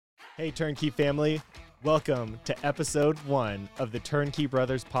Hey, Turnkey family. Welcome to episode 1 of the Turnkey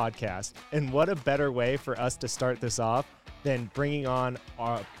Brothers podcast. And what a better way for us to start this off than bringing on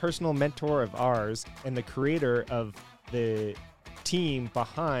a personal mentor of ours and the creator of the team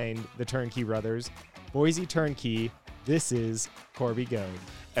behind the Turnkey Brothers, BoiseTurnkey. This is Corby Goade.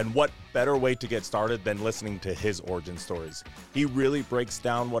 And what better way to get started than listening to his origin stories? He really breaks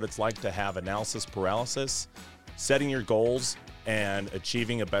down what it's like to have analysis paralysis, setting your goals, and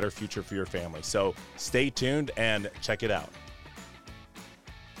achieving a better future for your family. So stay tuned and check it out.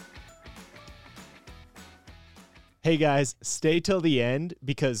 Hey guys, stay till the end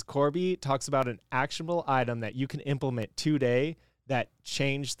because Corby talks about an actionable item that you can implement today that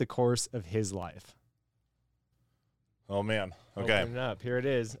changed the course of his life. Oh man. Okay. Open it up. Here it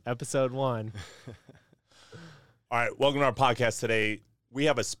is, episode 1. All right. Welcome to our podcast today. We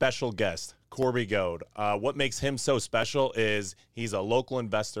have a special guest, Corby Goade. What makes him so special is he's a local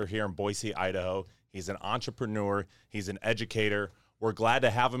investor here in Boise, Idaho. He's an entrepreneur. He's an educator. We're glad to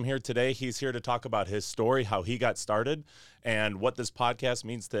have him here today. He's here to talk about his story, how he got started, and what this podcast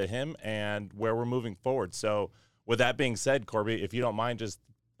means to him and where we're moving forward. So with that being said, Corby, if you don't mind just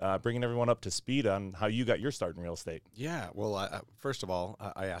bringing everyone up to speed on how you got your start in real estate. Yeah, well, first of all,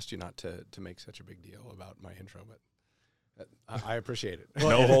 I asked you not to make such a big deal about my intro, but I appreciate it.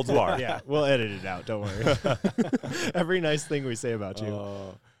 No holds barred. Yeah, we'll edit it out. Don't worry. Every nice thing we say about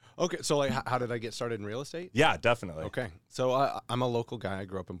you. Okay, so like, how did I get started in real estate? Yeah, definitely. Okay, so I'm a local guy. I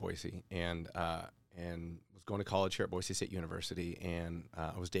grew up in Boise and was going to college here at Boise State University, and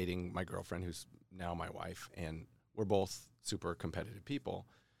I was dating my girlfriend, who's now my wife, and we're both super competitive people.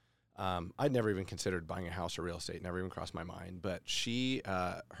 I'd never even considered buying a house or real estate, never even crossed my mind, but she,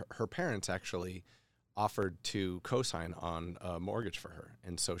 her parents actually offered to co-sign on a mortgage for her.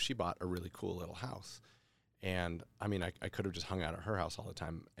 And so she bought a really cool little house. And I mean, I could have just hung out at her house all the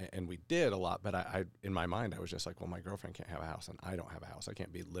time, and we did a lot, but I in my mind, I was just like, well, my girlfriend can't have a house and I don't have a house. I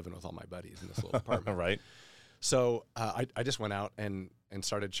can't be living with all my buddies in this little apartment. Right. So I just went out and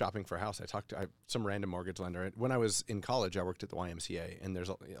started shopping for a house. I talked to some random mortgage lender. When I was in college, I worked at the YMCA, and there's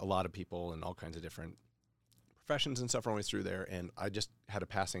a lot of people and all kinds of different professions and stuff are always through there. And I just had a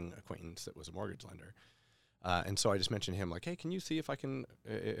passing acquaintance that was a mortgage lender. And so I just mentioned him, like, hey, can you see if I can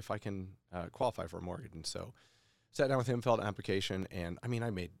qualify for a mortgage? And so sat down with him, filled out an application, and I mean,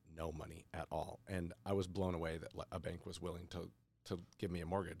 I made no money at all. And I was blown away that a bank was willing to give me a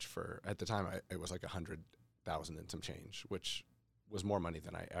mortgage for, at the time, it was like $100,000 and some change, which was more money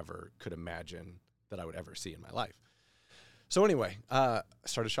than I ever could imagine that I would ever see in my life. So anyway, I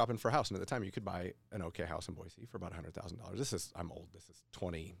started shopping for a house, and at the time you could buy an okay house in Boise for about $100,000. I'm old. This is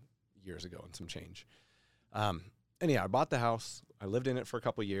 20 years ago and some change. Anyhow, I bought the house. I lived in it for a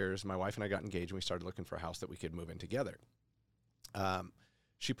couple of years. My wife and I got engaged, and we started looking for a house that we could move in together.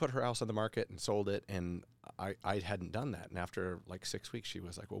 She put her house on the market and sold it, and I hadn't done that. And after like 6 weeks, she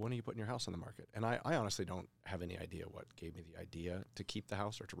was like, well, when are you putting your house on the market? And I honestly don't have any idea what gave me the idea to keep the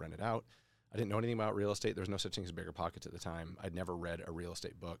house or to rent it out. I didn't know anything about real estate. There was no such thing as Bigger Pockets at the time. I'd never read a real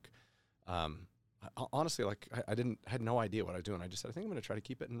estate book. Honestly, like I had no idea what I was doing. I just said, I think I'm going to try to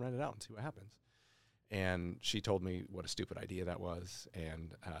keep it and rent it out and see what happens. And she told me what a stupid idea that was,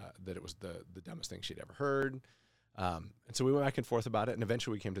 and that it was the dumbest thing she'd ever heard. And so we went back and forth about it, and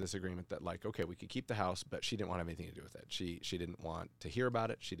eventually we came to this agreement that, like, okay, we could keep the house, but she didn't want to have anything to do with it. She didn't want to hear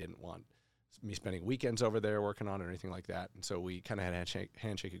about it. She didn't want me spending weekends over there working on it or anything like that. And so we kind of had a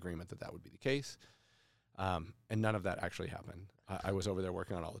handshake agreement that would be the case. And none of that actually happened. I was over there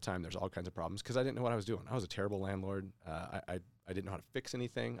working on it all the time. There's all kinds of problems because I didn't know what I was doing. I was a terrible landlord. I didn't know how to fix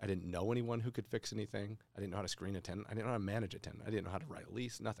anything. I didn't know anyone who could fix anything. I didn't know how to screen a tenant. I didn't know how to manage a tenant. I didn't know how to write a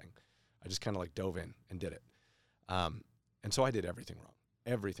lease, nothing. I just kind of like dove in and did it. And so I did everything wrong.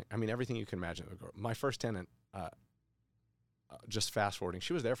 Everything. I mean, everything you can imagine. My first tenant, just fast forwarding,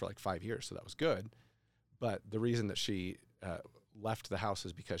 she was there for like 5 years, so that was good. But the reason that she left the house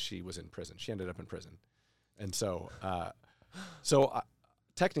is because she was in prison. She ended up in prison. And so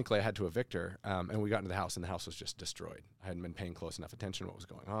technically I had to evict her, and we got into the house, and the house was just destroyed. I hadn't been paying close enough attention to what was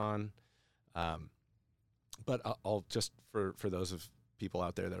going on. But I'll just, for those of people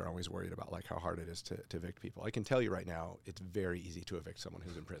out there that are always worried about like how hard it is to evict people, I can tell you right now, it's very easy to evict someone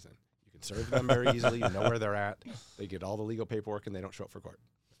who's in prison. You can serve them very easily. You know where they're at. They get all the legal paperwork, and they don't show up for court.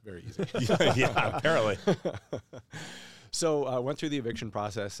 It's very easy. Yeah, apparently. So I went through the eviction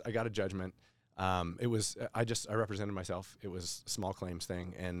process. I got a judgment. I represented myself. It was a small claims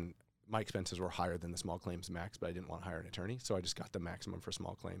thing, and my expenses were higher than the small claims max, but I didn't want to hire an attorney, so I just got the maximum for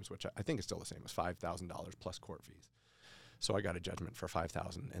small claims, which I think is still the same. It was $5,000 plus court fees. So I got a judgment for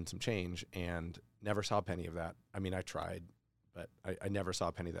 $5,000 and some change, and never saw a penny of that. I mean, I tried, but I never saw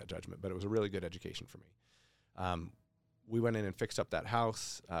a penny of that judgment. But it was a really good education for me. We went in and fixed up that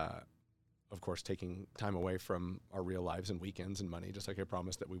house, of course, taking time away from our real lives and weekends and money, just like I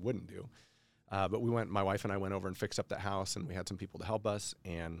promised that we wouldn't do. But my wife and I went over and fixed up that house, and we had some people to help us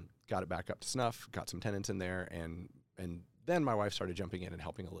and got it back up to snuff, got some tenants in there, and then my wife started jumping in and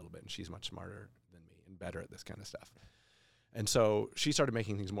helping a little bit, and she's much smarter than me and better at this kind of stuff. And so she started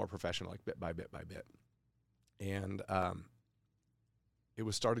making things more professional, like bit by bit by bit. And it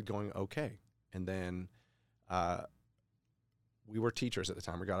was started going okay. And then we were teachers at the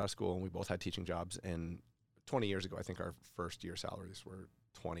time. We got out of school, and we both had teaching jobs. And 20 years ago, I think our first year salaries were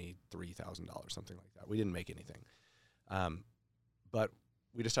 $23,000, something like that. We didn't make anything. But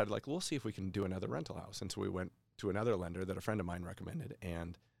we decided, like, we'll see if we can do another rental house. And so we went to another lender that a friend of mine recommended,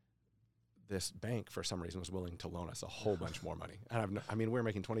 and this bank, for some reason, was willing to loan us a whole bunch more money. And we were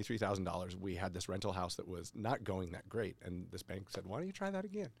making $23,000. We had this rental house that was not going that great, and this bank said, why don't you try that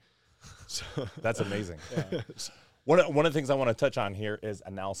again? So that's amazing. Yeah. One of the things I want to touch on here is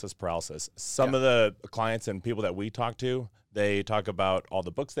analysis paralysis. Some of the clients and people that we talk to, they talk about all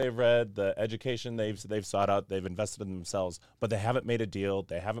the books they've read, the education they've sought out, they've invested in themselves, but they haven't made a deal,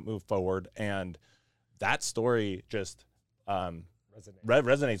 they haven't moved forward, and that story just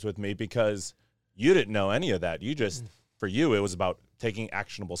resonates with me because you didn't know any of that. You just, for you, it was about taking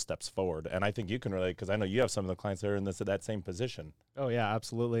actionable steps forward, and I think you can relate because I know you have some of the clients that are in that same position. Oh yeah,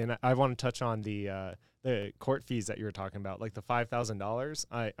 absolutely. And I want to touch on the court fees that you were talking about, like the $5,000.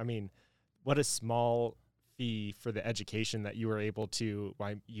 I mean, what a small fee for the education that you were able to.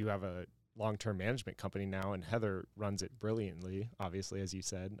 Why you have a long-term management company now, and Heather runs it brilliantly. Obviously, as you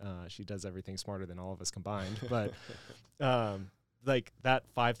said, she does everything smarter than all of us combined. But like that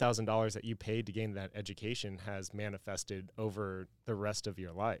 $5,000 that you paid to gain that education has manifested over the rest of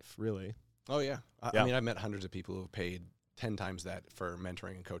your life, really. Oh yeah. I mean, I've met hundreds of people who have paid 10 times that for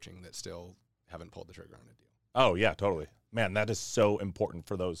mentoring and coaching that still haven't pulled the trigger on a deal. Oh yeah, totally. Man, that is so important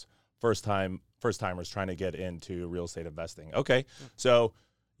for those first timers trying to get into real estate investing. Okay. So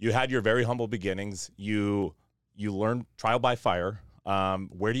you had your very humble beginnings. You learned trial by fire.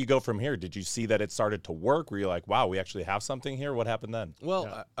 Where do you go from here? Did you see that it started to work? Were you like, wow, we actually have something here? What happened then?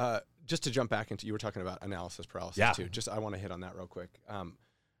 Well, just to jump back into, you were talking about analysis paralysis too. I want to hit on that real quick.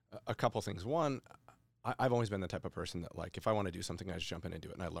 A couple things. One, I've always been the type of person that, like, if I want to do something, I just jump in and do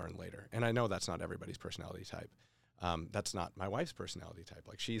it, and I learn later. And I know that's not everybody's personality type. That's not my wife's personality type.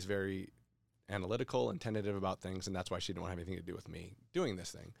 Like, she's very analytical and tentative about things, and that's why she didn't want to have anything to do with me doing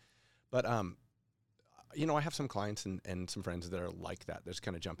this thing. But I have some clients and some friends that are like that. They just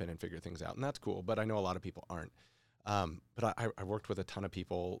kind of jump in and figure things out, and that's cool. But I know a lot of people aren't. But I worked with a ton of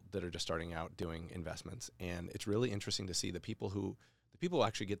people that are just starting out doing investments, and it's really interesting to see the people who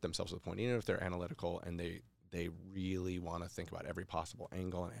actually get themselves to the point, even if they're analytical and they really want to think about every possible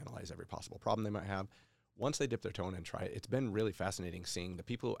angle and analyze every possible problem they might have. Once they dip their toe in and try it, it's been really fascinating seeing the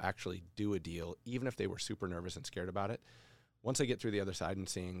people who actually do a deal, even if they were super nervous and scared about it. Once they get through the other side and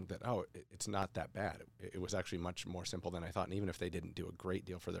seeing that, it's not that bad. It was actually much more simple than I thought. And even if they didn't do a great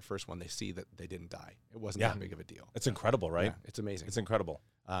deal for their first one, they see that they didn't die. It wasn't that big of a deal. It's incredible, right? Yeah, it's amazing. It's incredible.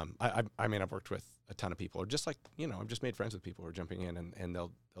 I mean, I've worked with a ton of people, or just like, I've just made friends with people who are jumping in and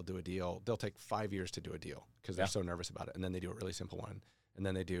they'll do a deal. They'll take 5 years to do a deal because they're so nervous about it. And then they do a really simple one. And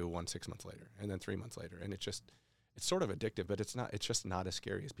then they do one 6 months later, and then 3 months later. And it's sort of addictive, but it's just not as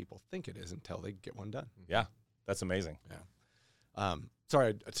scary as people think it is until they get one done. Yeah. That's amazing. Yeah.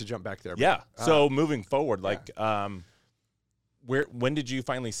 Sorry to jump back there. Yeah. So moving forward, when did you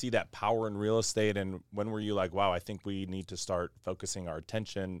finally see that power in real estate, and when were you like, wow, I think we need to start focusing our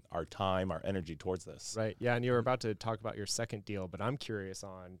attention, our time, our energy towards this? Right. Yeah. And you were about to talk about your second deal, but I'm curious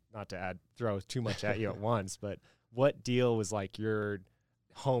on, not to throw too much at you at once, but what deal was like your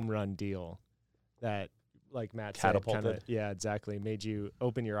home run deal that, like Matt catapulted? said, yeah, exactly, made you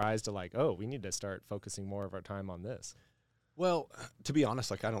open your eyes to like, oh, we need to start focusing more of our time on this? Well, to be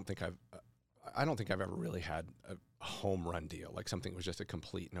honest, like I don't think I've ever really had a home run deal, like something was just a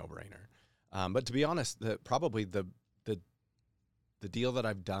complete no-brainer. But to be honest, probably the deal that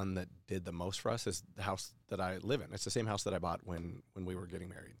I've done that did the most for us is the house that I live in. It's the same house that I bought when we were getting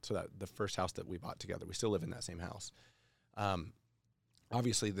married. So that the first house that we bought together, we still live in that same house.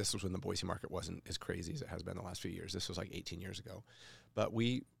 Obviously, this was when the Boise market wasn't as crazy as it has been the last few years. This was like 18 years ago. But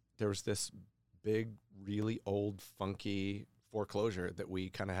there was this big, really old, funky foreclosure that we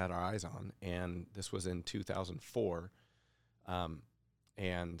kind of had our eyes on. And this was in 2004.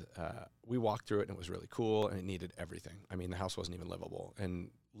 And we walked through it, and it was really cool, and it needed everything. I mean, the house wasn't even livable,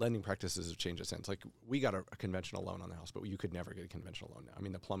 and lending practices have changed since. Like, we got a conventional loan on the house, but you could never get a conventional loan now. I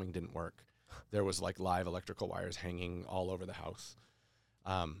mean, the plumbing didn't work. There was like live electrical wires hanging all over the house.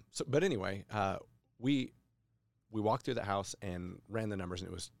 But anyway, we walked through the house and ran the numbers,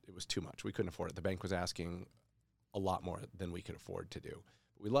 and it was too much. We couldn't afford it. The bank was asking a lot more than we could afford to do.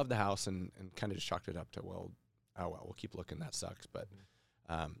 But we loved the house and kind of just chalked it up to, well, we'll keep looking. That sucks. But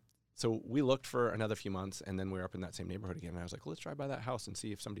so we looked for another few months, and then we were up in that same neighborhood again. And I was like, well, let's drive by that house and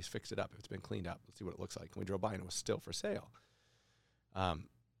see if somebody's fixed it up, if it's been cleaned up. Let's see what it looks like. And we drove by, and it was still for sale.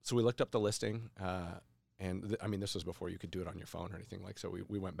 So we looked up the listing, and I mean, this was before you could do it on your phone or anything. Like, so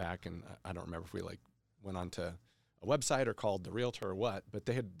we went back, and I don't remember if we like went on to a website or called the realtor or what, but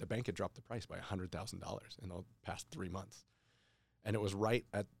the bank had dropped the price by $100,000 in the past 3 months. And it was right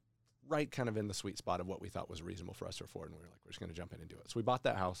kind of in the sweet spot of what we thought was reasonable for us to afford. And we were like, we're just going to jump in and do it. So we bought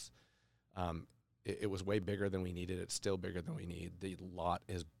that house. It was way bigger than we needed. It's still bigger than we need. The lot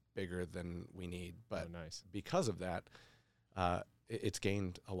is bigger than we need. But because of that, it's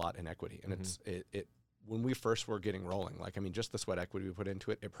gained a lot in equity. And it when we first were getting rolling, like, I mean, just the sweat equity we put into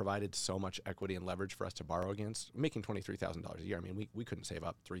it, it provided so much equity and leverage for us to borrow against, making $23,000 a year. I mean, we couldn't save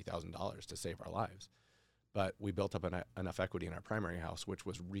up $3,000 to save our lives. But we built up enough equity in our primary house, which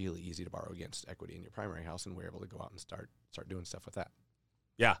was really easy to borrow against equity in your primary house, and we were able to go out and start doing stuff with that.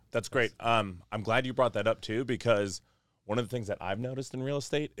 Yeah, that's great. I'm glad you brought that up too, because one of the things that I've noticed in real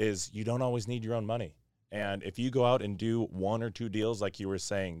estate is you don't always need your own money. And if you go out and do 1 or 2 deals, like you were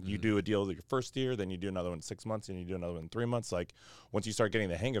saying, you do a deal your first year, then you do another one in 6 months, and you do another one in 3 months. Like, once you start getting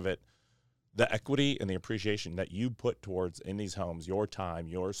the hang of it, the equity and the appreciation that you put towards in these homes, your time,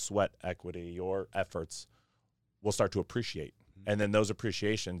 your sweat equity, your efforts, will start to appreciate. And then those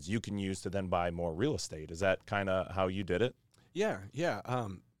appreciations you can use to then buy more real estate. Is that kind of how you did it? Yeah.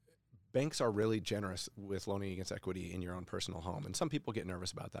 Banks are really generous with loaning against equity in your own personal home. And some people get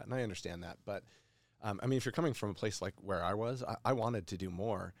nervous about that, and I understand that. But, I mean, if you're coming from a place like where I was, I wanted to do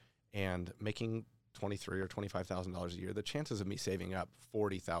more. And making $23,000 or $25,000 a year, the chances of me saving up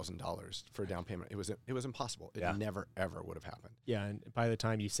 $40,000 for a down payment, it was impossible. It never, ever would have happened. Yeah, and by the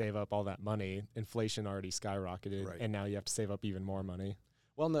time you save up all that money, inflation already skyrocketed, and now you have to save up even more money.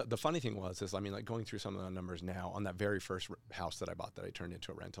 Well, and the funny thing is, I mean, like, going through some of the numbers now on that very first house that I bought that I turned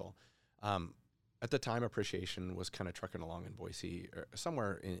into a rental, at the time, appreciation was kind of trucking along in Boise,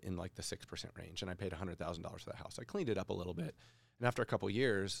 somewhere in like the 6% range, and I paid $100,000 for that house. I cleaned it up a little bit, and after a couple of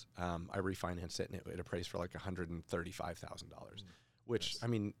years, I refinanced it, and it appraised for like $135,000, which, I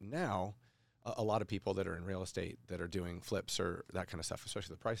mean, now a lot of people that are in real estate that are doing flips or that kind of stuff,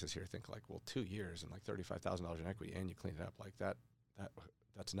 especially the prices here, think like, well, 2 years and like $35,000 in equity, and you clean it up like that,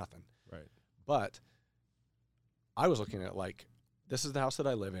 that's nothing. Right. But I was looking at, like, this is the house that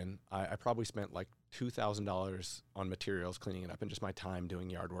I live in. I probably spent like $2,000 on materials cleaning it up and just my time doing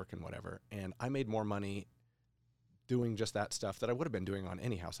yard work and whatever. And I made more money doing just that stuff that I would have been doing on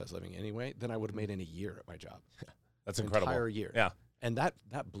any house I was living in anyway than I would have made in a year at my job. That's incredible. Entire year. Yeah. And that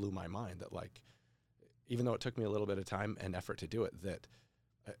blew my mind, that, like, even though it took me a little bit of time and effort to do it, that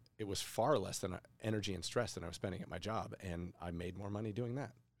it was far less than energy and stress than I was spending at my job. And I made more money doing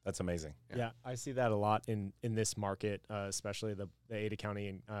that. That's amazing. Yeah, I see that a lot in this market, especially the Ada County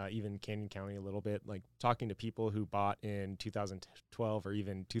and even Canyon County a little bit. Like, talking to people who bought in 2012 or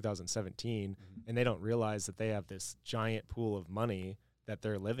even 2017, and they don't realize that they have this giant pool of money that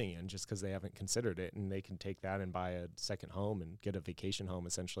they're living in just because they haven't considered it, and they can take that and buy a second home and get a vacation home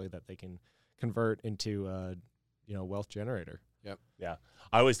essentially that they can convert into a wealth generator. Yep. Yeah.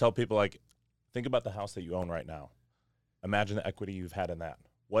 I always tell people, like, think about the house that you own right now. Imagine the equity you've had in that.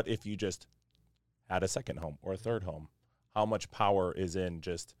 What if you just had a second home or a third home? How much power is in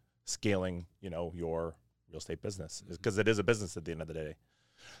just scaling, your real estate business? Because it is a business at the end of the day.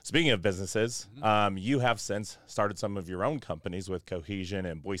 Speaking of businesses, you have since started some of your own companies with Cohesion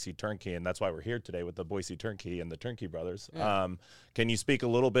and BoiseTurnkey, and that's why we're here today with the BoiseTurnkey and the Turnkey Brothers. Yeah. Can you speak a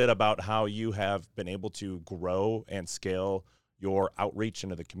little bit about how you have been able to grow and scale your outreach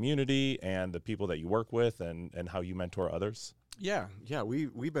into the community and the people that you work with, and how you mentor others? Yeah,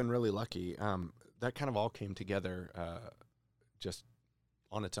 we've been really lucky. That kind of all came together just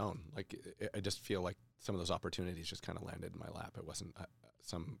on its own. Like, I just feel like some of those opportunities just kind of landed in my lap. It wasn't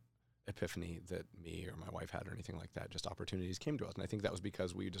some epiphany that me or my wife had or anything like that. Just opportunities came to us, and I think that was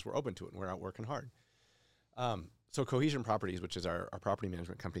because we just were open to it and we're out working hard. So Cohesion Properties, which is our property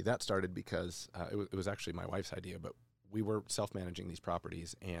management company, that started because it was actually my wife's idea, but we were self-managing these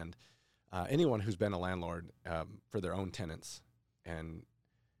properties, and anyone who's been a landlord for their own tenants and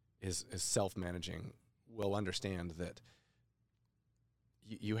is self-managing will understand that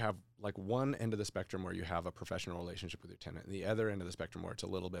you have like one end of the spectrum where you have a professional relationship with your tenant, and the other end of the spectrum where it's a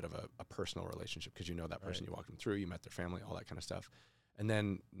little bit of a personal relationship because you know that person, you walked them through, you met their family, all that kind of stuff. And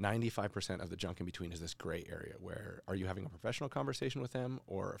then 95% of the junk in between is this gray area where are you having a professional conversation with them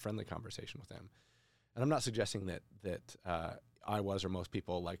or a friendly conversation with them? And I'm not suggesting that I was or most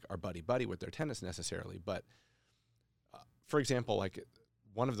people like are buddy-buddy with their tenants necessarily, but for example, like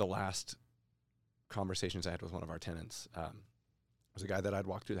one of the last conversations I had with one of our tenants was a guy that I'd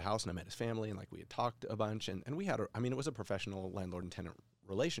walked through the house and I met his family and like we had talked a bunch and we had, it was a professional landlord and tenant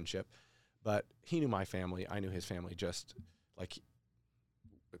relationship, but he knew my family, I knew his family, just like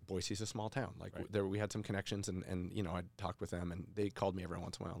Boise's a small town. Like we had some connections and I'd talked with them and they called me every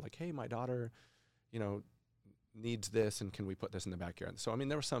once in a while like, hey, my daughter, needs this and can we put this in the backyard? So,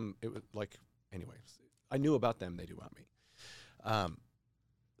 there was it was like, anyways, I knew about them. They knew about me.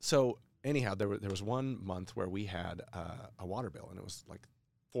 So anyhow, there was one month where we had a water bill and it was like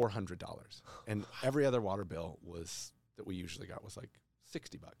 $400 and every other water bill that we usually got was like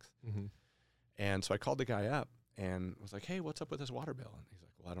 $60. Mm-hmm. And so I called the guy up and was like, hey, what's up with this water bill? And he's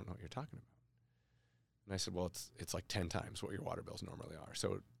like, well, I don't know what you're talking about. And I said, well, it's like 10 times what your water bills normally are.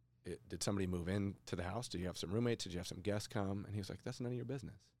 So did somebody move into the house? Did you have some roommates? Did you have some guests come? And he was like, that's none of your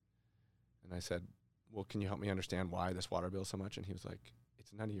business. And I said, well, can you help me understand why this water bill is so much? And he was like,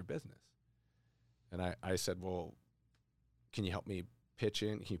 it's none of your business. And I said, well, can you help me pitch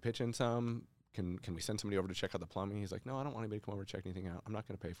in? Can you pitch in some? Can we send somebody over to check out the plumbing? He's like, no, I don't want anybody to come over and check anything out. I'm not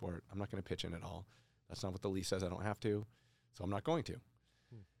going to pay for it. I'm not going to pitch in at all. That's not what the lease says. I don't have to. So I'm not going to.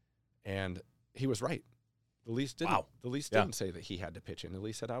 And he was right. The lease didn't. Wow. The lease didn't say that he had to pitch in. The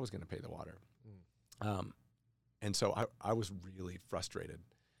lease said I was going to pay the water. And so I was really frustrated.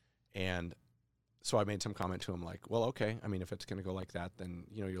 And so I made some comment to him like, well, okay. If it's going to go like that, then,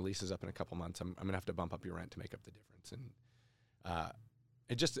 your lease is up in a couple months. I'm going to have to bump up your rent to make up the difference. And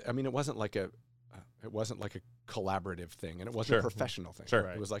it just, it wasn't like a collaborative thing, and it wasn't a professional thing. Sure.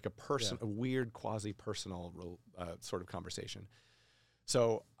 It was like a weird quasi-personal sort of conversation.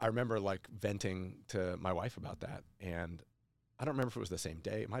 So I remember like venting to my wife about that, and I don't remember if it was the same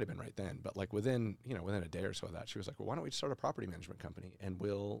day. It might have been right then, but like within a day or so of that, she was like, well, why don't we start a property management company and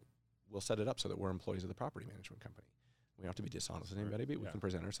we'll set it up so that we're employees of the property management company. We don't have to be dishonest with anybody, but we can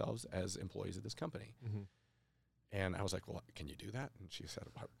present ourselves as employees of this company. Mm-hmm. And I was like, well, can you do that? And she said,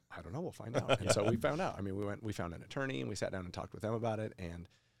 I don't know. We'll find out. And so we found out. We found an attorney and we sat down and talked with them about it. And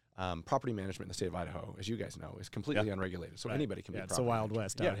property management in the state of Idaho, as you guys know, is completely unregulated. So anybody can be a property it's a Wild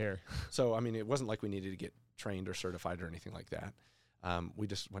West out here. So, it wasn't like we needed to get trained or certified or anything like that. We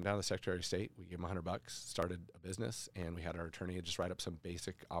just went down to the Secretary of State. We gave him $100, started a business, and we had our attorney just write up some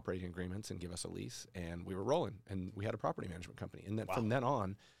basic operating agreements and give us a lease. And we were rolling, and we had a property management company. And then from then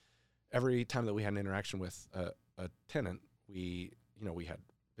on, every time that we had an interaction with a tenant, we had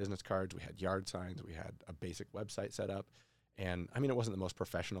business cards, we had yard signs, we had a basic website set up. And it wasn't the most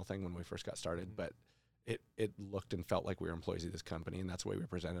professional thing when we first got started, but it looked and felt like we were employees of this company, and that's the way we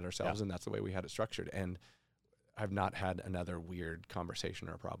presented ourselves, and that's the way we had it structured. And I've not had another weird conversation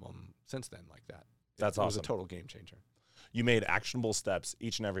or problem since then like that. That's awesome. It was a total game changer. You made actionable steps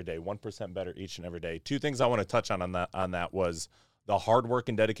each and every day, 1% better each and every day. Two things I want to touch on that was the hard work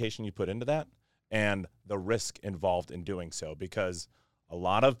and dedication you put into that and the risk involved in doing so, because a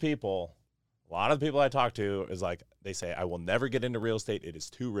lot of people I talk to is like, they say, I will never get into real estate. It is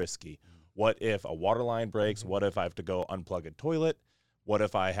too risky. What if a water line breaks? What if I have to go unplug a toilet? What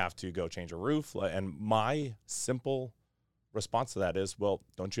if I have to go change a roof? And my simple response to that is, well,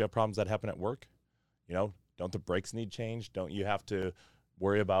 don't you have problems that happen at work? Don't the brakes need change? Don't you have to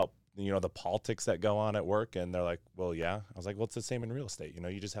worry about, the politics that go on at work? And they're like, well, yeah. I was like, well, it's the same in real estate.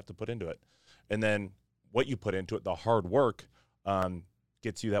 You just have to put into it. And then what you put into it, the hard work,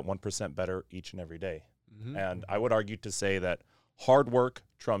 gets you that 1% better each and every day. Mm-hmm. And I would argue to say that hard work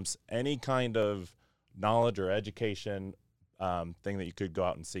trumps any kind of knowledge or education thing that you could go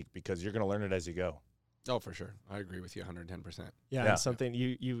out and seek, because you're going to learn it as you go. Oh, for sure. I agree with you 110%. Yeah. And something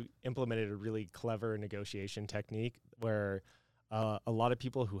you implemented a really clever negotiation technique where a lot of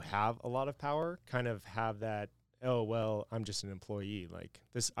people who have a lot of power kind of have that, oh, well, I'm just an employee. Like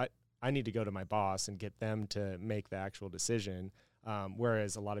this, I need to go to my boss and get them to make the actual decision.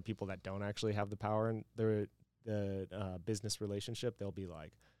 Whereas a lot of people that don't actually have the power in the business relationship, they'll be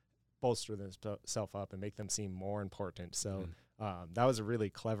like bolster themselves up and make them seem more important. So that was a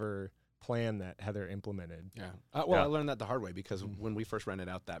really clever plan that Heather implemented. Yeah. I learned that the hard way, because when we first rented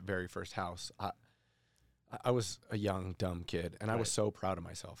out that very first house, I was a young, dumb kid, and I was so proud of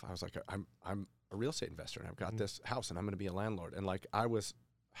myself. I was like, I'm a real estate investor, and I've got this house, and I'm going to be a landlord. And like, I was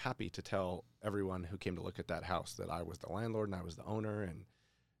happy to tell everyone who came to look at that house that I was the landlord and I was the owner.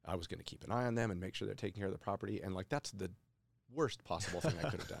 I was going to keep an eye on them and make sure they're taking care of the property. And like, that's the worst possible thing I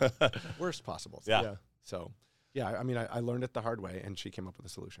could have done. Worst possible thing. Yeah. So, yeah, I mean, I learned it the hard way, and she came up with a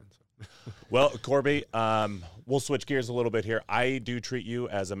solution. So. Well, Corby, we'll switch gears a little bit here. I do treat you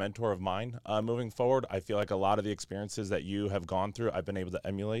as a mentor of mine moving forward. I feel like a lot of the experiences that you have gone through, I've been able to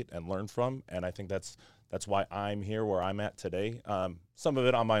emulate and learn from, and I think that's why I'm here where I'm at today. Some of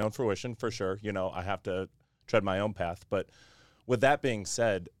it on my own fruition, for sure. You know, I have to tread my own path. But with that being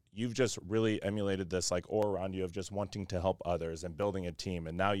said, you've just really emulated this like aura around you of just wanting to help others and building a team,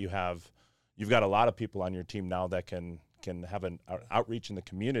 and now you've got a lot of people on your team now that can have an outreach in the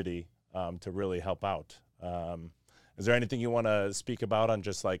community to really help out. Is there anything you want to speak about on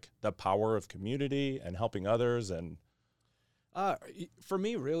just like the power of community and helping others? And for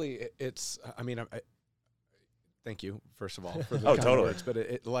me, really, it's. I mean, thank you first of all for the totally. words, but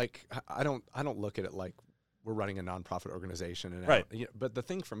it like I don't look at it like we're running a nonprofit organization, and right. But the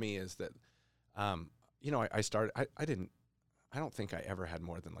thing for me is that, I started. I don't think I ever had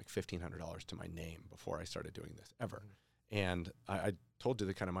more than like $1,500 to my name before I started doing this ever. And I told you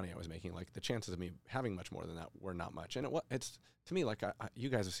the kind of money I was making. Like the chances of me having much more than that were not much. And it's to me like you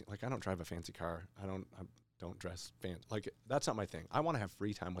guys have seen, like I don't drive a fancy car. I don't dress fancy. Like that's not my thing. I want to have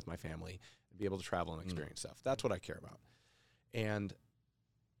free time with my family and be able to travel and experience stuff. That's what I care about. And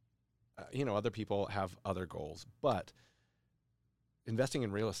other people have other goals, but investing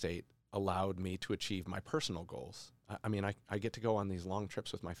in real estate allowed me to achieve my personal goals. I mean, I get to go on these long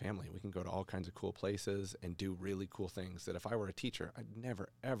trips with my family. We can go to all kinds of cool places and do really cool things that if I were a teacher, I never,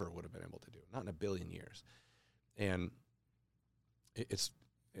 ever would have been able to do, not in a billion years. And it's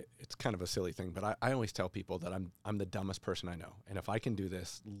kind of a silly thing, but I always tell people that I'm the dumbest person I know. And if I can do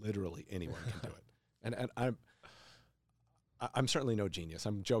this, literally anyone can do it. And I'm certainly no genius.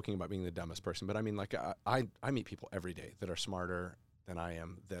 I'm joking about being the dumbest person, but I mean, like I meet people every day that are smarter than I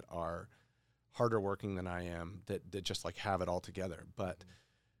am, that are harder working than I am, that just like have it all together. But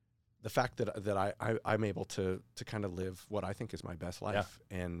the fact that I'm able to kind of live what I think is my best life,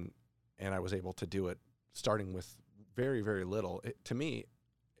 and I was able to do it starting with very, very little. To me,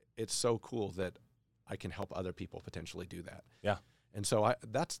 it's so cool that I can help other people potentially do that. Yeah. And so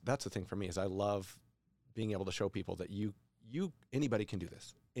that's the thing for me is I love being able to show people that anybody can do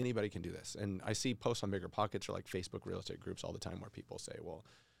this. Anybody can do this. And I see posts on Bigger Pockets or like Facebook real estate groups all the time where people say, well,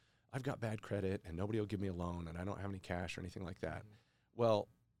 I've got bad credit and nobody will give me a loan and I don't have any cash or anything like that. Well,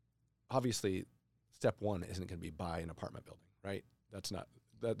 obviously, step one isn't going to be buy an apartment building, right? That's not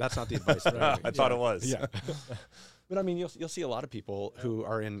the advice. I thought it was. Yeah. But I mean, you'll see a lot of people who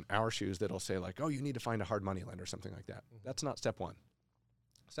are in our shoes that'll say like, oh, you need to find a hard money lender or something like that. That's not step one.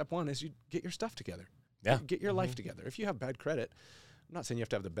 Step one is you get your stuff together. Yeah. Get your life together. If you have bad credit, I'm not saying you have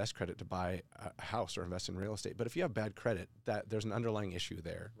to have the best credit to buy a house or invest in real estate, but if you have bad credit, that there's an underlying issue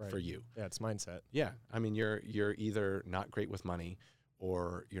there for you. Yeah, it's mindset. Yeah. I mean, you're either not great with money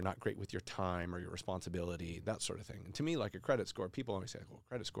or you're not great with your time or your responsibility, that sort of thing. And to me, like a credit score, people always say, well,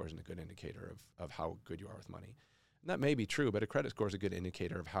 credit score isn't a good indicator of how good you are with money. And that may be true, but a credit score is a good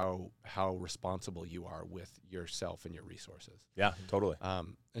indicator of how responsible you are with yourself and your resources. Yeah, totally.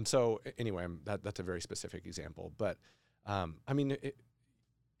 And so anyway, that's a very specific example, but I mean,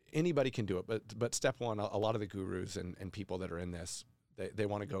 anybody can do it, but step one, a lot of the gurus and people that are in this, they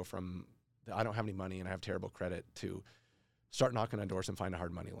want to go from I don't have any money and I have terrible credit to start knocking on doors and find a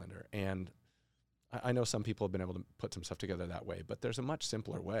hard money lender. And I know some people have been able to put some stuff together that way, but there's a much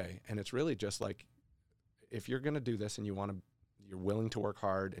simpler way. And it's really just like, if you're going to do this and you're willing to work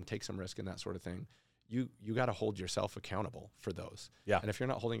hard and take some risk and that sort of thing, you got to hold yourself accountable for those. Yeah. And if you're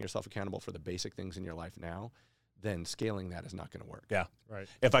not holding yourself accountable for the basic things in your life now, then scaling that is not going to work. Yeah. Right.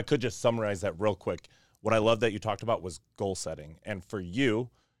 If I could just summarize that real quick, what I love that you talked about was goal setting. And for you,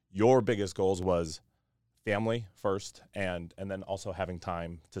 your biggest goals was family first and then also having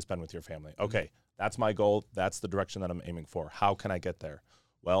time to spend with your family. Okay, that's my goal. That's the direction that I'm aiming for. How can I get there?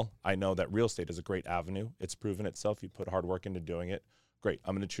 Well, I know that real estate is a great avenue. It's proven itself. You put hard work into doing it. Great.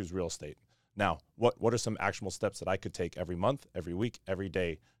 I'm going to choose real estate. Now, what are some actionable steps that I could take every month, every week, every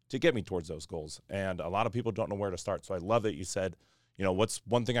day to get me towards those goals? And a lot of people don't know where to start. So I love that you said, what's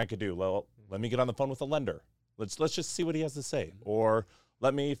one thing I could do? Well, let me get on the phone with a lender. Let's just see what he has to say. Or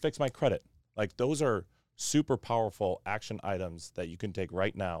let me fix my credit. Like those are super powerful action items that you can take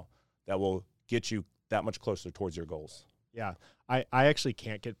right now that will get you that much closer towards your goals. Yeah, I actually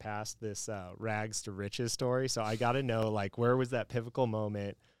can't get past this rags to riches story. So I got to know, like, where was that pivotal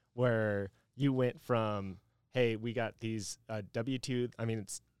moment where you went from, hey, we got these W-2, I mean,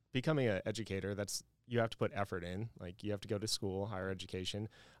 it's becoming an educator. That's, you have to put effort in, like you have to go to school, higher education.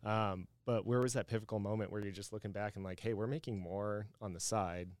 But where was that pivotal moment where you're just looking back and like, hey, we're making more on the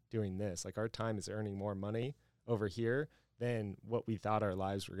side doing this. Like our time is earning more money over here than what we thought our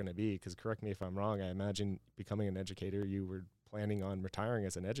lives were going to be. Because correct me if I'm wrong, I imagine becoming an educator, you were planning on retiring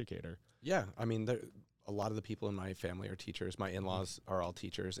as an educator. Yeah. I mean, a lot of the people in my family are teachers. My in-laws are all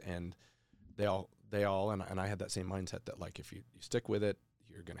teachers, and they all, and I had that same mindset that like, if you stick with it,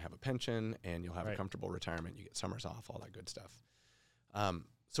 you're going to have a pension and you'll have a comfortable retirement. You get summers off, all that good stuff.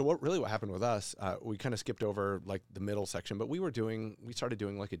 So what happened with us, we kind of skipped over like the middle section, but we started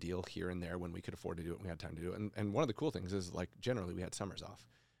doing like a deal here and there when we could afford to do it and we had time to do it. And one of the cool things is like generally we had summers off.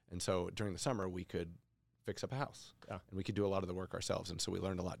 And so during the summer we could fix up a house and we could do a lot of the work ourselves. And so we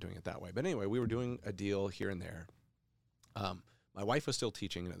learned a lot doing it that way. But anyway, we were doing a deal here and there. My wife was still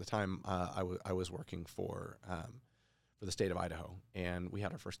teaching, and at the time I was working for the state of Idaho, and we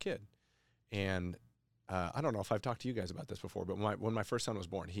had our first kid. And I don't know if I've talked to you guys about this before, but when my first son was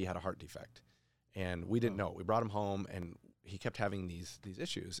born, he had a heart defect, and we didn't know it. We brought him home, and he kept having these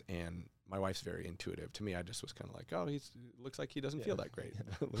issues. And my wife's very intuitive. To me, I just was kind of like, oh, looks like he doesn't feel that great.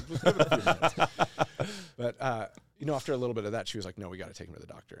 Let's give it a few minutes. But after a little bit of that, she was like, no, we got to take him to the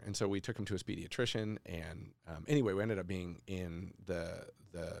doctor. And so we took him to his pediatrician. And anyway, we ended up being in the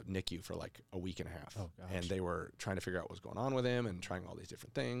NICU for like a week and a half. Oh, gosh. And they were trying to figure out what was going on with him and trying all these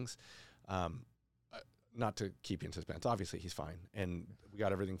different things. Not to keep you in suspense, obviously he's fine, and we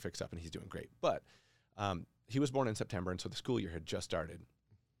got everything fixed up and he's doing great. But he was born in September, and so the school year had just started.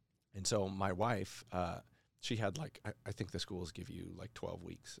 And so my wife, she had like, I think the schools give you like 12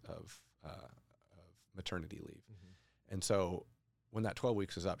 weeks of maternity leave. Mm-hmm. And so when that 12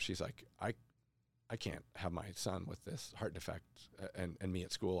 weeks was up, she's like, I can't have my son with this heart defect and me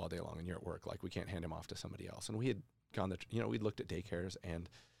at school all day long and you're at work. Like we can't hand him off to somebody else. And we had gone, we'd looked at daycares, and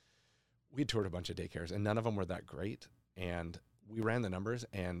we toured a bunch of daycares, and none of them were that great. And we ran the numbers,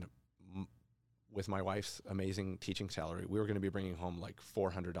 and with my wife's amazing teaching salary, we were going to be bringing home like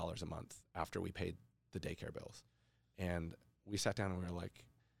 $400 a month after we paid the daycare bills. And we sat down and we were like,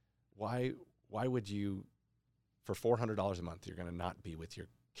 why would you, for $400 a month, you're going to not be with your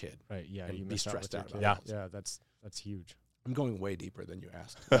kid? Right. Yeah. And you be stressed out about it. Yeah. That's huge. I'm going way deeper than you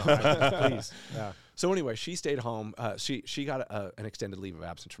asked. Please. Yeah. So anyway, she stayed home. She got an extended leave of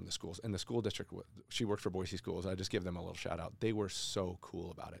absence from the schools. And the school district, she worked for Boise Schools. I just give them a little shout out. They were so cool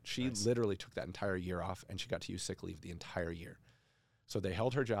about it. She literally took that entire year off, and she got to use sick leave the entire year. So they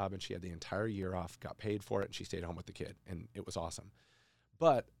held her job, and she had the entire year off, got paid for it, and she stayed home with the kid. And it was awesome.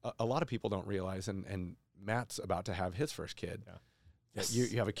 But a lot of people don't realize, and Matt's about to have his first kid. Yeah. Yes.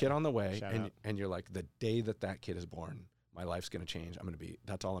 You have a kid on the way, and you're like, the day that kid is born, my life's going to change.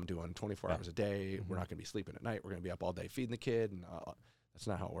 That's all I'm doing 24 hours a day. Mm-hmm. We're not going to be sleeping at night. We're going to be up all day feeding the kid. And that's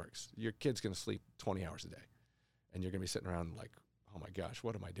not how it works. Your kid's going to sleep 20 hours a day, and you're going to be sitting around like, oh my gosh,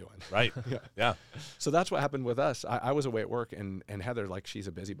 what am I doing? Right. Yeah. So that's what happened with us. I was away at work, and Heather, like, she's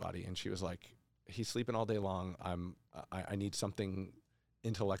a busybody, and she was like, he's sleeping all day long. I need something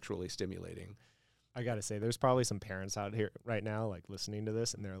intellectually stimulating. I got to say, there's probably some parents out here right now, like listening to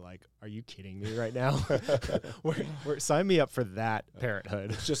this, and they're like, are you kidding me right now? Sign me up for that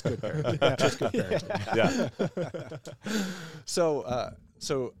parenthood. It's just good parenting. Just good parenting. Yeah.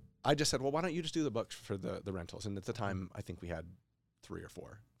 So I just said, well, why don't you just do the books for the rentals? And at the time, I think we had 3 or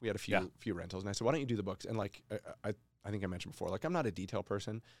 4. We had a few rentals. And I said, why don't you do the books? And like, I think I mentioned before, like, I'm not a detail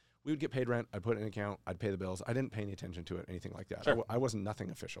person. We would get paid rent. I'd put it in an account. I'd pay the bills. I didn't pay any attention to it, anything like that. Sure. I wasn't nothing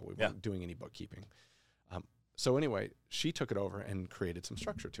official. We weren't doing any bookkeeping. So anyway, she took it over and created some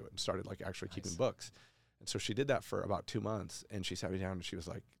structure to it and started like actually keeping books. And so she did that for about 2 months, and she sat me down and she was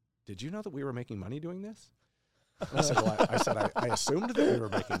like, did you know that we were making money doing this? And I said, well, I assumed that we were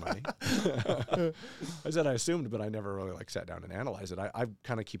making money. I said, I assumed, but I never really like sat down and analyzed it. I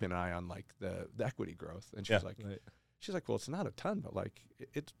kind of keep an eye on like the equity growth. And she was like, she's like, well, it's not a ton, but like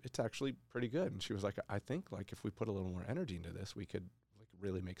it's actually pretty good. And she was like, I think like if we put a little more energy into this, we could like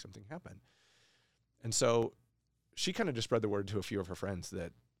really make something happen. And so she kind of just spread the word to a few of her friends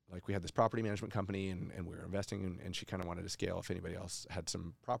that like we had this property management company and we were investing, and she kind of wanted to scale if anybody else had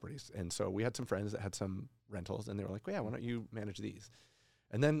some properties. And so we had some friends that had some rentals, and they were like, well, yeah, why don't you manage these?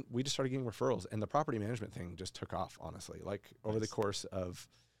 And then we just started getting referrals, and the property management thing just took off, honestly. Like over the course of,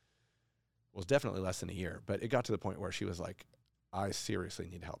 well, definitely less than a year, but it got to the point where she was like, I seriously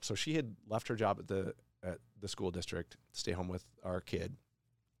need help. So she had left her job at the school district to stay home with our kid,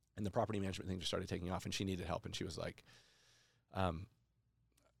 and the property management thing just started taking off, and she needed help. And she was like,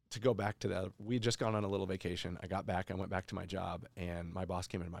 to go back to that, we'd just gone on a little vacation. I got back, I went back to my job, and my boss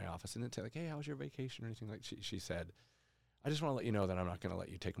came into my office and didn't say like, hey, how was your vacation or anything like. She said, I just want to let you know that I'm not going to let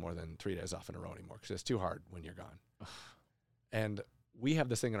you take more than 3 days off in a row anymore because it's too hard when you're gone. And we have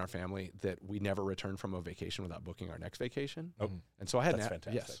this thing in our family that we never return from a vacation without booking our next vacation. Oh, and so I hadn't. that's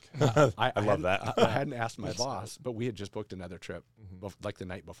fantastic. Yes, I love that. I hadn't asked my boss, but we had just booked another trip, like the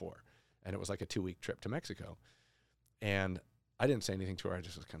night before, and it was like a 2-week trip to Mexico. And I didn't say anything to her. I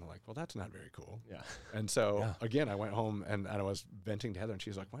just was kind of like, well, that's not very cool. Yeah. And so again, I went home and I was venting to Heather, and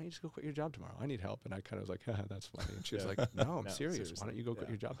she was like, why don't you just go quit your job tomorrow? I need help. And I kind of was like, that's funny. And she was like, no, I'm serious. seriously. Why don't you go quit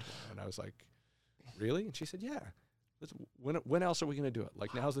your job tomorrow? And I was like, really? And she said, yeah. When else are we going to do it?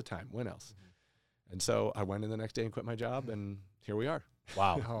 Like, now's the time. When else? And so I went in the next day and quit my job, and here we are.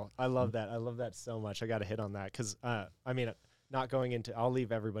 Wow. Oh, I love that. I love that so much. I got to hit on that because, I mean, not going into, I'll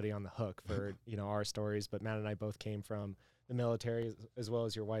leave everybody on the hook for, our stories, but Matt and I both came from the military as well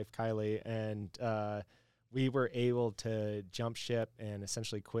as your wife, Kylie. And we were able to jump ship and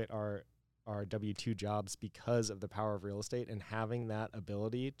essentially quit our W-2 jobs because of the power of real estate and having that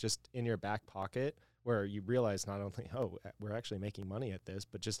ability just in your back pocket where you realize not only, we're actually making money at this,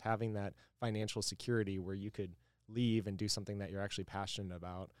 but just having that financial security where you could leave and do something that you're actually passionate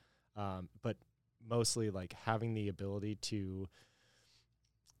about. But mostly like having the ability to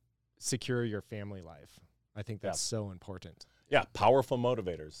secure your family life. I think that's so important. Yeah, powerful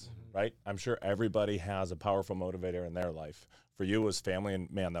motivators, right? I'm sure everybody has a powerful motivator in their life. For you, it was family,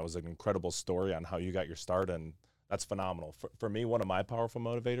 and man, that was an incredible story on how you got your start, and that's phenomenal. For me, one of my powerful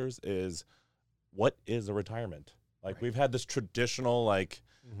motivators is, what is a retirement? Like, we've had this traditional, like,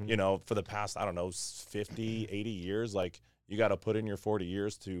 for the past, 50, 80 years, like, you got to put in your 40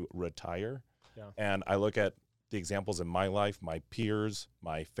 years to retire. Yeah. And I look at the examples in my life, my peers,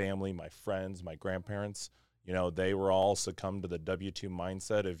 my family, my friends, my grandparents, they were all succumbed to the W-2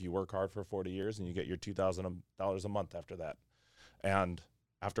 mindset. If you work hard for 40 years and you get your $2,000 a month after that. And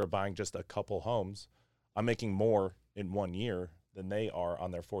after buying just a couple homes, I'm making more in 1 year than they are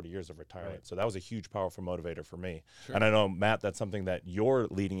on their 40 years of retirement. Right. So that was a huge, powerful motivator for me. Sure. And I know, Matt, that's something that you're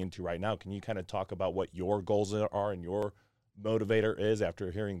leading into right now. Can you kind of talk about what your goals are and your motivator is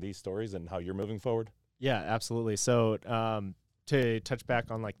after hearing these stories and how you're moving forward? Yeah, absolutely. So to touch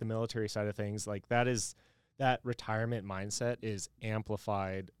back on like the military side of things, like that retirement mindset is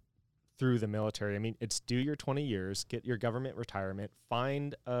amplified through the military. I mean, it's do your 20 years, get your government retirement,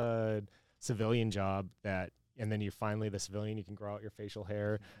 find a civilian job and then you finally, the civilian, you can grow out your facial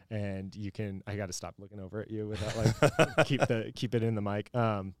hair and you can, I got to stop looking over at you without like, keep it in the mic.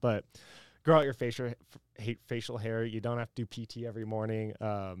 But grow out your facial hair. You don't have to do PT every morning.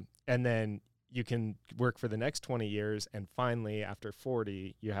 And then you can work for the next 20 years. And finally, after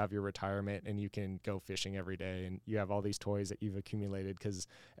 40, you have your retirement and you can go fishing every day. And you have all these toys that you've accumulated because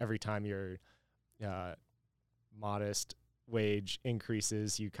every time your modest wage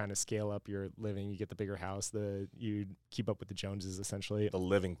increases, you kind of scale up your living, you get the bigger house, you keep up with the Joneses, essentially. The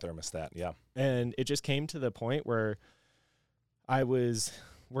living thermostat, yeah. And it just came to the point where I was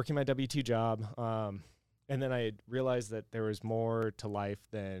working my W-2 job, and then I realized that there was more to life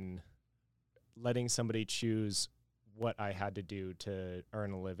than letting somebody choose what I had to do to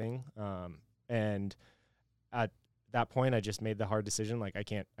earn a living. And at that point, I just made the hard decision, like I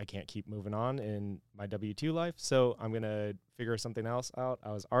can't keep moving on in my W-2 life, so I'm going to figure something else out.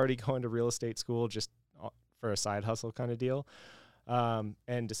 I was already going to real estate school just for a side hustle kind of deal,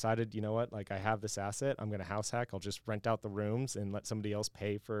 and decided, you know what, like I have this asset, I'm going to house hack. I'll just rent out the rooms and let somebody else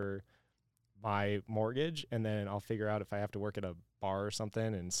pay for my mortgage, and then I'll figure out if I have to work at a bar or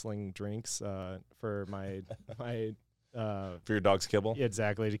something and sling drinks for my for your dog's kibble.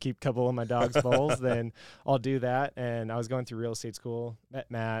 Exactly, to keep a couple of my dog's bowls, then I'll do that. And I was going through real estate school, met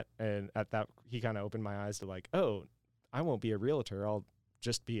Matt, and at that he kind of opened my eyes to like, oh, I won't be a realtor, I'll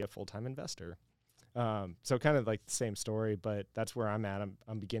just be a full-time investor. So kind of like the same story, but that's where I'm at.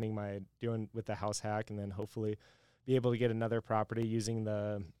 I'm beginning doing with the house hack, and then hopefully be able to get another property using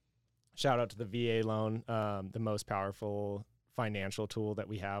the shout out to the VA loan, the most powerful financial tool that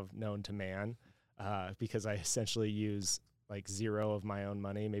we have known to man. Because I essentially use like zero of my own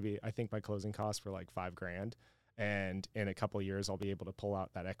money. Maybe I think my closing costs were like $5,000, and in a couple of years I'll be able to pull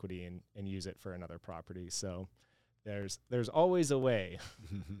out that equity and use it for another property. So there's always a way.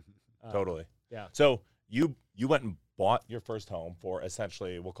 Totally. Yeah. So you went and bought your first home for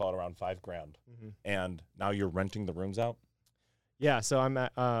essentially, we'll call it around $5,000, and now you're renting the rooms out. Yeah. So I'm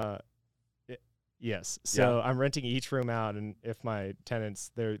at yes. So I'm renting each room out, and if my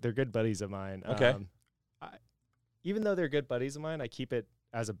tenants, they're good buddies of mine. Okay. Even though they're good buddies of mine, I keep it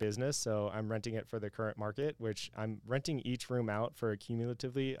as a business. So I'm renting it for the current market, which I'm renting each room out for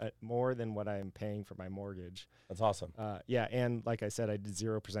cumulatively more than what I'm paying for my mortgage. That's awesome. Yeah. And like I said, I did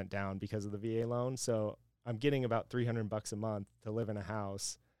 0% down because of the VA loan. So I'm getting about $300 a month to live in a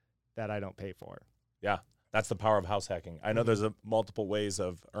house that I don't pay for. Yeah, that's the power of house hacking. I know there's multiple ways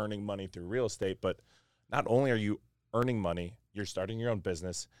of earning money through real estate, but not only are you earning money, you're starting your own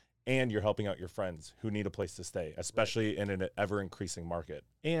business, and you're helping out your friends who need a place to stay, especially in an ever-increasing market.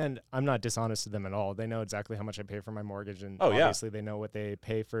 And I'm not dishonest to them at all. They know exactly how much I pay for my mortgage, and Oh, yeah. obviously they know what they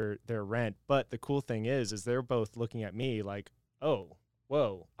pay for their rent. But the cool thing is they're both looking at me like, oh,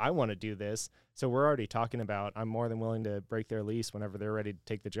 whoa, I want to do this. So we're already talking about, I'm more than willing to break their lease whenever they're ready to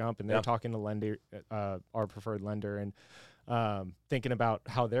take the jump. And they're talking to lender, our preferred lender, and thinking about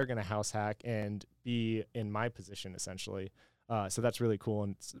how they're going to house hack and be in my position, essentially. So that's really cool,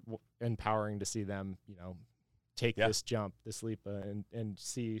 and it's empowering to see them, take this jump, this leap, and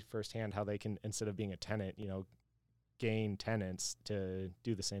see firsthand how they can, instead of being a tenant, gain tenants to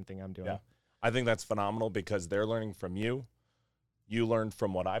do the same thing I'm doing. Yeah. I think that's phenomenal because they're learning from you. You learned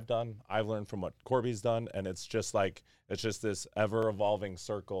from what I've done. I've learned from what Corby's done, and it's just this ever-evolving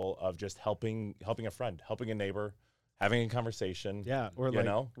circle of just helping a friend, helping a neighbor, having a conversation. Yeah, or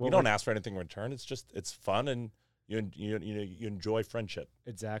you don't ask for anything in return. It's fun, and you enjoy friendship.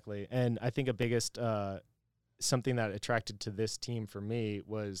 Exactly. And I think a biggest something that attracted to this team for me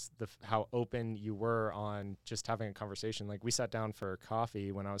was how open you were on just having a conversation. Like, we sat down for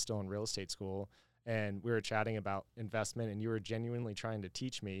coffee when I was still in real estate school, and we were chatting about investment, and you were genuinely trying to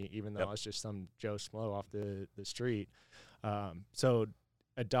teach me, even though I was just some Joe Schmo off the street. So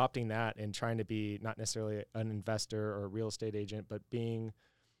adopting that and trying to be not necessarily an investor or a real estate agent, but being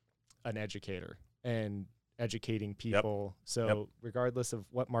an educator and educating people. So regardless of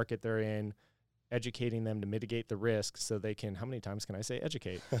what market they're in, educating them to mitigate the risk so they can, how many times can I say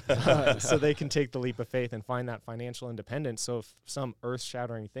educate? So they can take the leap of faith and find that financial independence. So if some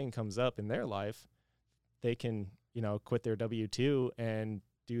earth-shattering thing comes up in their life, they can, quit their W-2 and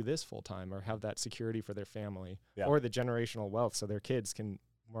do this full-time, or have that security for their family, or the generational wealth so their kids can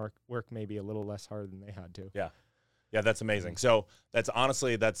work maybe a little less hard than they had to. Yeah, that's amazing. So that's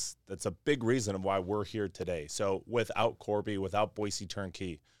honestly, that's a big reason of why we're here today. So without Corby, without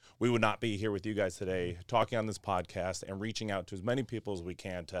BoiseTurnkey, we would not be here with you guys today talking on this podcast and reaching out to as many people as we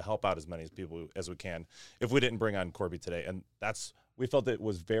can to help out as many people as we can if we didn't bring on Corby today. And we felt it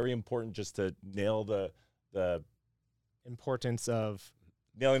was very important just to nail the importance of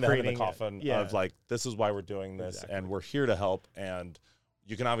nailing the head in the coffin of like, this is why we're doing this, and we're here to help. And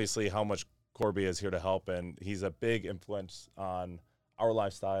you can obviously how much Corby is here to help, and he's a big influence on our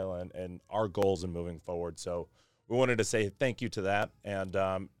lifestyle and our goals and moving forward. So we wanted to say thank you to that. And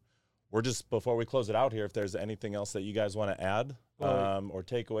we're just, before we close it out here, if there's anything else that you guys want to add or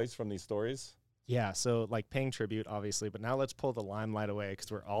takeaways from these stories. Yeah, so like paying tribute, obviously, but now let's pull the limelight away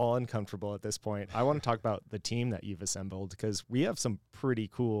because we're all uncomfortable at this point. I want to talk about the team that you've assembled, because we have some pretty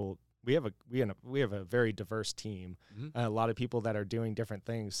cool. We have a very diverse team, a lot of people that are doing different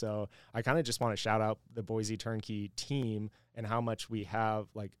things. So I kind of just want to shout out the BoiseTurnkey team and how much we have,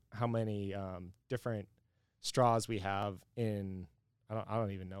 like how many different straws we have in. I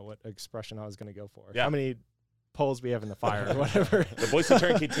don't even know what expression I was going to go for. Yeah. How many poles we have in the fire or whatever. The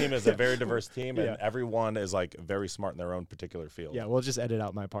BoiseTurnkey team is a very diverse team, and everyone is like very smart in their own particular field. Yeah, we'll just edit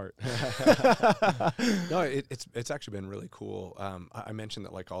out my part. No, it's actually been really cool. I mentioned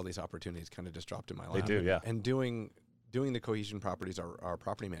that like all these opportunities kind of just dropped in my lap. They do, yeah. And doing the Cohesion Properties, our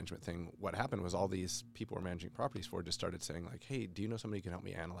property management thing, what happened was all these people we're managing properties for just started saying like, hey, do you know somebody who can help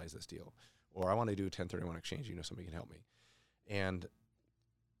me analyze this deal? Or I want to do a 1031 exchange. You know somebody can help me? And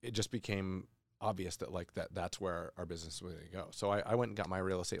it just became obvious that like that's where our business was going to go. So I went and got my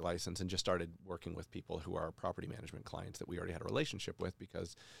real estate license and just started working with people who are property management clients that we already had a relationship with,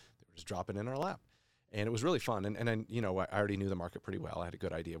 because they were just dropping in our lap. And it was really fun. And then, I already knew the market pretty well. I had a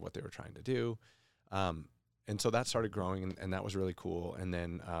good idea of what they were trying to do. And so that started growing, and that was really cool. And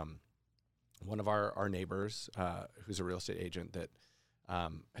then one of our neighbors, who's a real estate agent that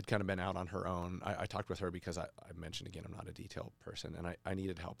had kind of been out on her own. I talked with her because I mentioned, again, I'm not a detail person, and I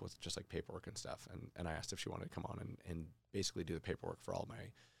needed help with just like paperwork and stuff. And I asked if she wanted to come on and basically do the paperwork for all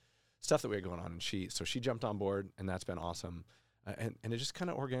my stuff that we had going on. And she jumped on board, and that's been awesome. And it just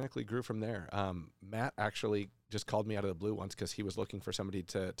kind of organically grew from there. Matt actually just called me out of the blue once because he was looking for somebody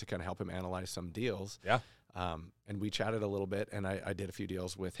to kind of help him analyze some deals. Yeah. And we chatted a little bit, and I did a few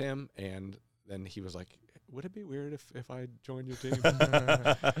deals with him, and then he was like, would it be weird if I joined your team?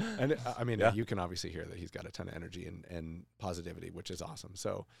 And I mean, you can obviously hear that he's got a ton of energy and positivity, which is awesome.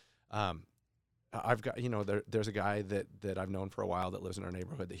 So I've got, there's a guy that I've known for a while that lives in our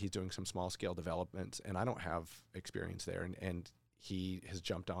neighborhood that he's doing some small scale developments, and I don't have experience there. And he has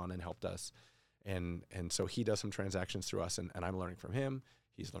jumped on and helped us. And so he does some transactions through us, and I'm learning from him.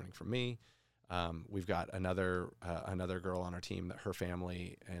 He's learning from me. We've got another girl on our team that her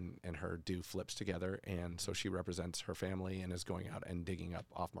family and her do flips together, and so she represents her family and is going out and digging up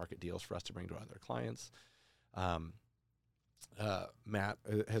off-market deals for us to bring to other clients. Matt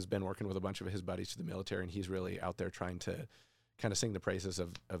has been working with a bunch of his buddies to the military, and he's really out there trying to kind of sing the praises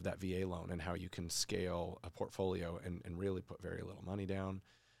of that VA loan and how you can scale a portfolio and really put very little money down.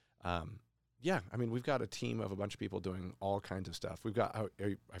 I mean, we've got a team of a bunch of people doing all kinds of stuff. We've got,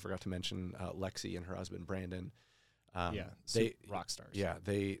 I forgot to mention Lexi and her husband, Brandon. They rock stars. Yeah,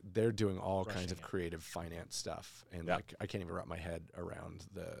 they're doing all Crushing kinds of it. creative finance stuff. And like, I can't even wrap my head around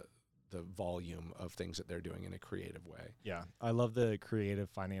the volume of things that they're doing in a creative way. Yeah, I love the creative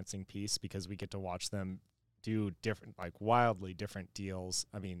financing piece because we get to watch them do different, like wildly different deals.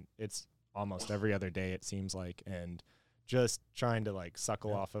 I mean, it's almost every other day, it seems like, and just trying to like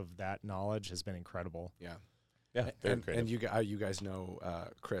suckle off of that knowledge has been incredible. Yeah. Yeah. And you guys know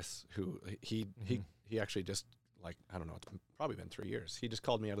Chris, who he actually just, like, I don't know, it's probably been 3 years. He just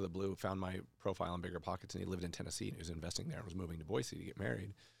called me out of the blue, found my profile on Bigger Pockets, and he lived in Tennessee, and he was investing there and was moving to Boise to get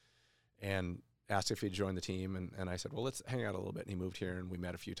married, and asked if he'd join the team. And I said, well, let's hang out a little bit. And he moved here, and we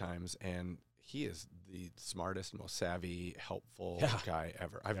met a few times, and he is the smartest, most savvy, helpful guy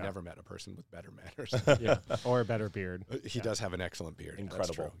ever. I've never met a person with better manners. Or a better beard. He does have an excellent beard.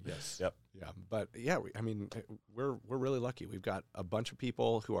 Incredible. Yes. Yep. Yeah. But yeah, we're really lucky. We've got a bunch of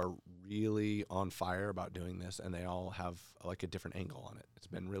people who are really on fire about doing this, and they all have like a different angle on it. It's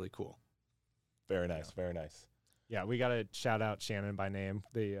been really cool. Very nice. Very nice. Yeah, we got to shout out Shannon by name,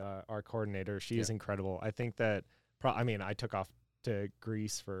 our coordinator. She is incredible. I think that, I took off to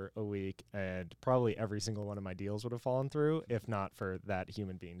Greece for a week, and probably every single one of my deals would have fallen through if not for that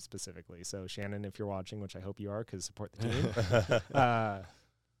human being specifically. So Shannon, if you're watching, which I hope you are, because support the team,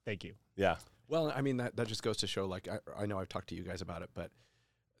 thank you. Yeah. Well, I mean, that just goes to show, like, I know I've talked to you guys about it, but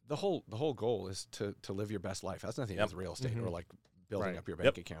the whole goal is to live your best life. It has nothing to do with real estate or like building up your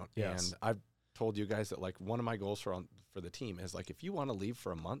bank account. Yes. And I've told you guys that, like, one of my goals for the team is, like, if you want to leave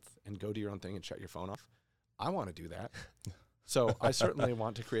for a month and go do your own thing and shut your phone off, I want to do that. So I certainly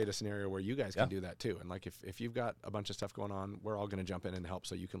want to create a scenario where you guys can do that too. And like, if you've got a bunch of stuff going on, we're all going to jump in and help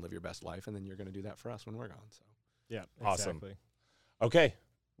so you can live your best life. And then you're going to do that for us when we're gone. So yeah, Awesome. exactly. Okay.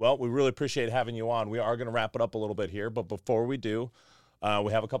 Well, we really appreciate having you on. We are going to wrap it up a little bit here, but before we do,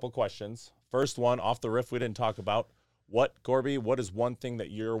 we have a couple questions. First one, off the riff, we didn't talk about. Corby, what is one thing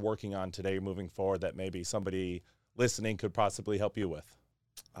that you're working on today moving forward that maybe somebody listening could possibly help you with?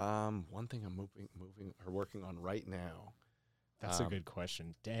 One thing I'm working on right now. That's a good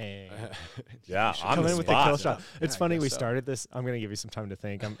question. Dang. Yeah, on Come the in with the spot. kill shot. It's I funny guess we so. started this. I'm going to give you some time to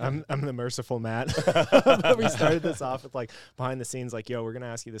think. I'm the merciful Matt. But we started this off with like behind the scenes, like, yo, we're going to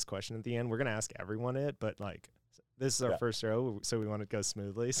ask you this question at the end. We're going to ask everyone it, but like this is our first show, so we want it to go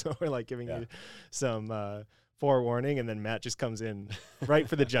smoothly. So we're like giving you some forewarning, and then Matt just comes in right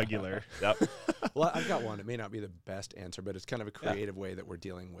for the jugular. Yep. Well, I've got one. It may not be the best answer, but it's kind of a creative way that we're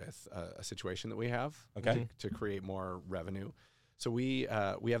dealing with a situation that we have to create more revenue. So we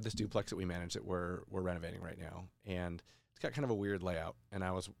have this duplex that we manage that we're renovating right now, and it's got kind of a weird layout. And I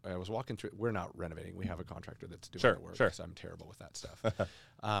was walking through. We're not renovating. We have a contractor that's doing the work. Sure. So I'm terrible with that stuff.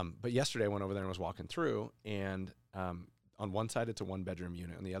 But yesterday I went over there and was walking through, and on one side it's a 1-bedroom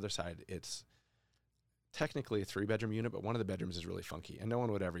unit, on the other side it's technically a 3-bedroom unit, but one of the bedrooms is really funky, and no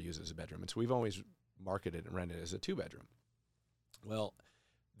one would ever use it as a bedroom. And so we've always marketed and rented it as a 2-bedroom. Well,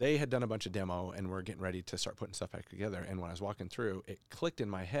 they had done a bunch of demo, and we're getting ready to start putting stuff back together. And when I was walking through, it clicked in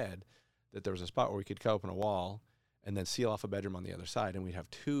my head that there was a spot where we could cut open a wall and then seal off a bedroom on the other side, and we'd have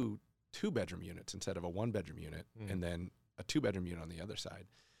two 2-bedroom units instead of a 1-bedroom unit, and then a 2-bedroom unit on the other side.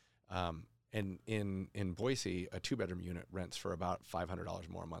 And in Boise, a 2-bedroom unit rents for about $500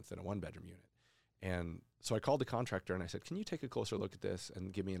 more a month than a 1-bedroom unit. And so I called the contractor and I said, can you take a closer look at this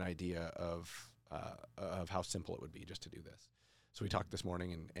and give me an idea of how simple it would be just to do this? So we talked this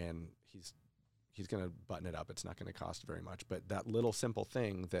morning, and he's going to button it up. It's not going to cost very much. But that little simple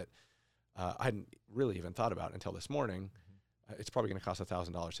thing that I hadn't really even thought about until this morning, it's probably going to cost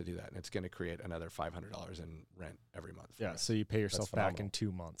 $1,000 to do that. And it's going to create another $500 in rent every month. Yeah, so you pay yourself back in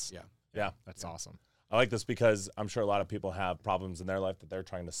 2 months. Yeah. That's awesome. I like this because I'm sure a lot of people have problems in their life that they're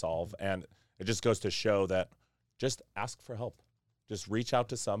trying to solve. And it just goes to show that just ask for help. Just reach out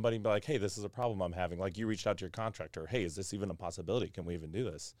to somebody and be like, hey, this is a problem I'm having. Like you reached out to your contractor. Hey, is this even a possibility? Can we even do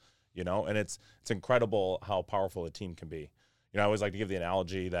this? You know, and it's incredible how powerful a team can be. You know, I always like to give the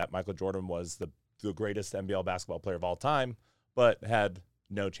analogy that Michael Jordan was the greatest NBL basketball player of all time, but had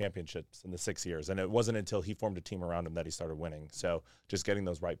no championships in the 6 years. And it wasn't until he formed a team around him that he started winning. So just getting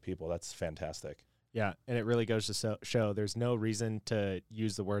those right people, that's fantastic. Yeah, and it really goes to show there's no reason to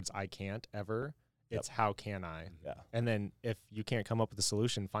use the words I can't ever. It's how can I? Yeah. And then if you can't come up with a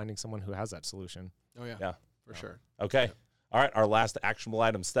solution, finding someone who has that solution. Oh, yeah. Yeah. For sure. Okay. All right. Our last actionable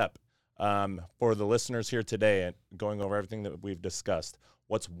item step for the listeners here today and going over everything that we've discussed.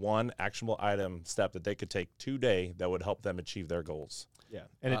 What's one actionable item step that they could take today that would help them achieve their goals? Yeah.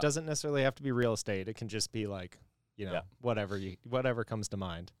 And it doesn't necessarily have to be real estate. It can just be like, whatever comes to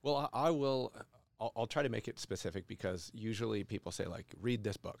mind. Well, I'll try to make it specific because usually people say like, read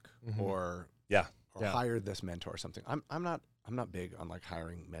this book or hire this mentor or something. I'm not big on like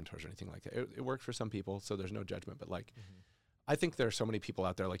hiring mentors or anything like that. It works for some people, so there's no judgment. But like, I think there are so many people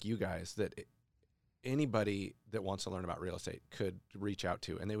out there like you guys that anybody that wants to learn about real estate could reach out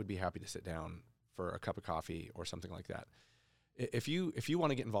to, and they would be happy to sit down for a cup of coffee or something like that. If you want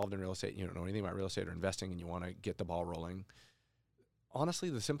to get involved in real estate, you don't know anything about real estate or investing, and you want to get the ball rolling, honestly,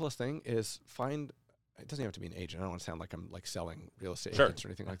 the simplest thing is it doesn't have to be an agent. I don't want to sound like I'm like selling real estate agents or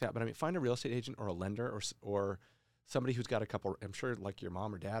anything like that, but I mean, find a real estate agent or a lender or somebody who's got a couple, I'm sure like your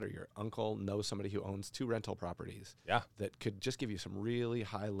mom or dad or your uncle knows somebody who owns 2 rental properties that could just give you some really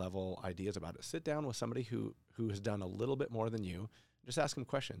high level ideas about it. Sit down with somebody who has done a little bit more than you, just ask them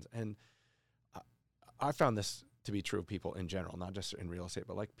questions. And I found this to be true of people in general, not just in real estate,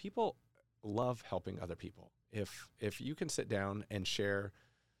 but like people love helping other people. If you can sit down and share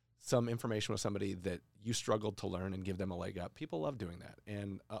some information with somebody that you struggled to learn and give them a leg up, people love doing that.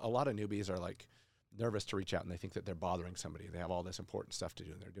 And a lot of newbies are like nervous to reach out, and they think that they're bothering somebody. They have all this important stuff to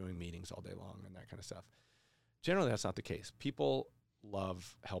do, and they're doing meetings all day long and that kind of stuff. Generally, that's not the case. People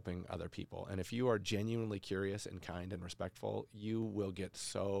love helping other people. And if you are genuinely curious and kind and respectful, you will get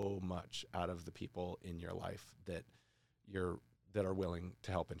so much out of the people in your life that are willing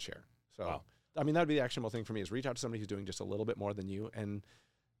to help and share. So, I mean, that would be the actionable thing for me, is reach out to somebody who's doing just a little bit more than you and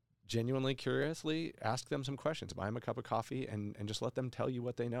genuinely, curiously ask them some questions. Buy them a cup of coffee and just let them tell you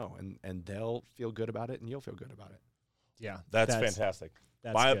what they know, and they'll feel good about it, and you'll feel good about it. Yeah. That's fantastic.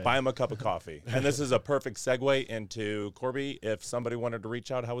 That's buy them a cup of coffee. And this is a perfect segue into Corby. If somebody wanted to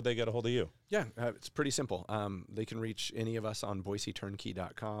reach out, how would they get a hold of you? Yeah, it's pretty simple. They can reach any of us on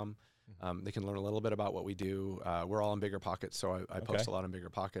BoiseTurnkey.com. They can learn a little bit about what we do. We're all in Bigger Pockets, so I post a lot on Bigger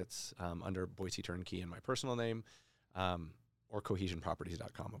Pockets under Boise Turnkey in my personal name, or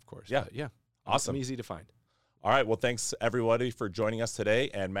cohesionproperties.com, of course. Yeah. Yeah. Awesome. I'm easy to find. All right. Well, thanks, everybody, for joining us today.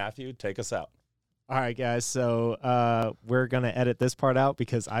 And Matthew, take us out. All right, guys. So we're going to edit this part out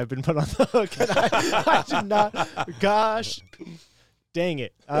because I've been put on the hook. And I did not. Gosh, dang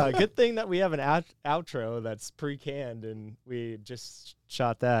it. Good thing that we have an outro that's pre-canned, and we just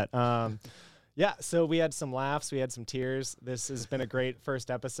shot that. Yeah, so we had some laughs. We had some tears. This has been a great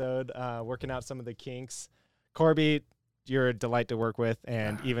first episode, working out some of the kinks. Corby, you're a delight to work with,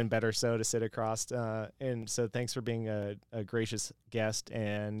 and even better so to sit across. And so thanks for being a gracious guest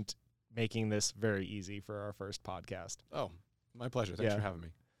and making this very easy for our first podcast. Oh, my pleasure. Thanks for having me.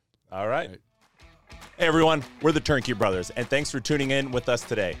 All right. Hey, everyone. We're the Turnkey Brothers, and thanks for tuning in with us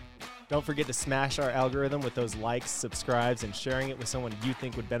today. Don't forget to smash our algorithm with those likes, subscribes, and sharing it with someone you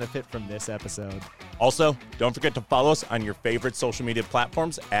think would benefit from this episode. Also, don't forget to follow us on your favorite social media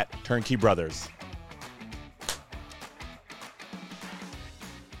platforms at Turnkey Brothers.